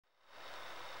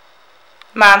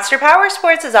Monster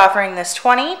Powersports is offering this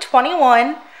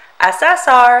 2021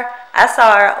 SSR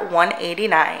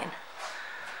SR189.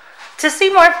 To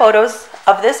see more photos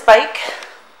of this bike,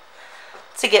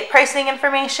 to get pricing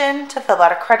information, to fill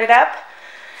out a credit app,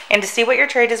 and to see what your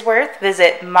trade is worth,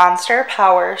 visit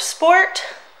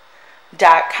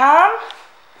monsterpowersport.com.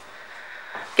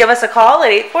 Give us a call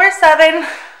at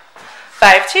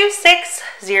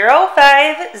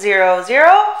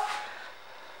 847-526-0500.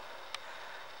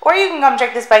 Or you can come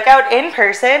check this bike out in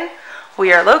person.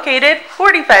 We are located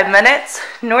 45 minutes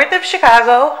north of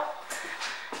Chicago,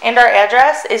 and our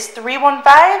address is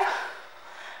 315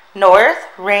 North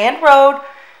Rand Road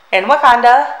in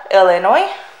Wauconda, Illinois.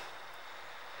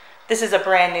 This is a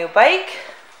brand new bike.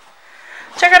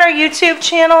 Check out our YouTube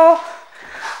channel,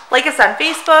 like us on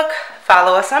Facebook,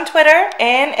 follow us on Twitter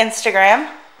and Instagram.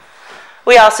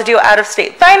 We also do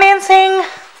out-of-state financing,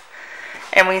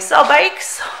 and we sell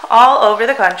bikes all over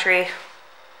the country.